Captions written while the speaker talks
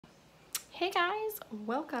Hey guys,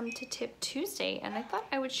 welcome to Tip Tuesday, and I thought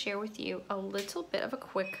I would share with you a little bit of a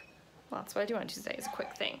quick, well, that's what I do on Tuesday, is a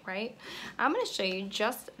quick thing, right? I'm going to show you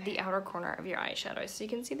just the outer corner of your eyeshadow. So you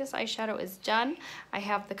can see this eyeshadow is done. I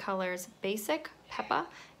have the colors Basic, Peppa,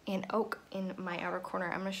 and Oak in my outer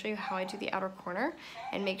corner. I'm going to show you how I do the outer corner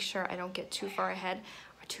and make sure I don't get too far ahead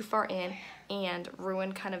or too far in and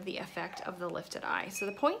ruin kind of the effect of the lifted eye. So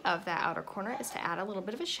the point of that outer corner is to add a little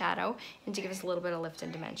bit of a shadow and to give us a little bit of lift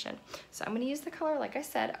and dimension. So I'm going to use the color, like I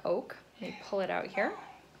said, Oak. Let me pull it out here.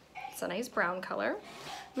 It's a nice brown color.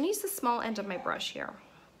 I'm going to use the small end of my brush here.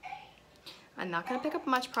 I'm not going to pick up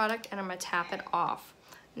much product, and I'm going to tap it off.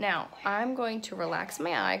 Now I'm going to relax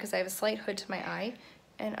my eye because I have a slight hood to my eye,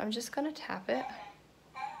 and I'm just going to tap it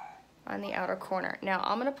on the outer corner. Now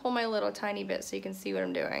I'm going to pull my little tiny bit so you can see what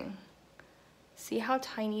I'm doing. See how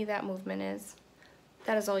tiny that movement is?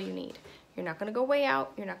 That is all you need. You're not gonna go way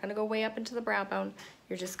out, you're not gonna go way up into the brow bone,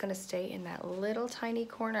 you're just gonna stay in that little tiny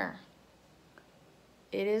corner.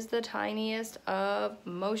 It is the tiniest of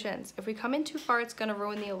motions. If we come in too far, it's gonna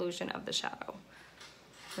ruin the illusion of the shadow.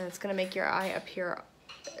 And it's gonna make your eye appear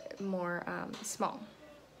more small.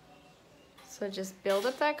 So just build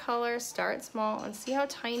up that color, start small, and see how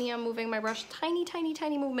tiny I'm moving my brush. Tiny, tiny,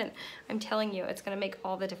 tiny movement. I'm telling you, it's gonna make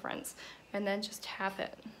all the difference. And then just tap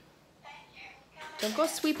it. Don't go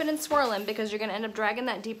sweeping and swirling because you're gonna end up dragging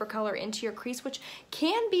that deeper color into your crease, which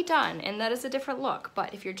can be done, and that is a different look.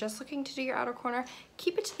 But if you're just looking to do your outer corner,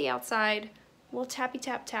 keep it to the outside. A little tappy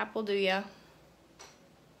tap tap will do ya.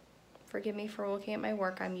 Forgive me for looking at my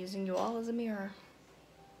work. I'm using you all as a mirror.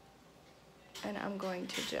 And I'm going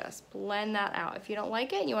to just blend that out. If you don't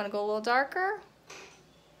like it and you wanna go a little darker,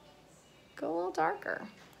 go a little darker.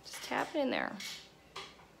 Just tap it in there.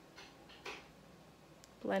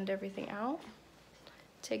 Blend everything out.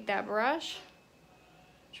 Take that brush,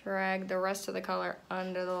 drag the rest of the color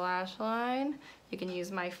under the lash line. You can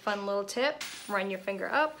use my fun little tip, run your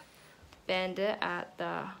finger up, bend it at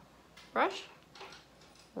the brush,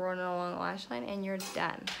 run it along the lash line, and you're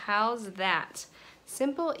done. How's that?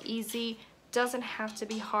 Simple, easy, doesn't have to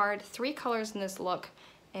be hard. 3 colors in this look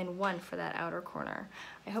and 1 for that outer corner.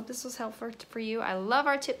 I hope this was helpful for you. I love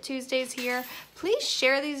our Tip Tuesdays here. Please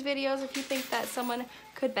share these videos if you think that someone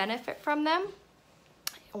could benefit from them,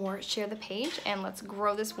 or share the page, and let's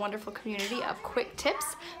grow this wonderful community of quick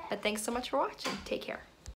tips. But thanks so much for watching. Take care.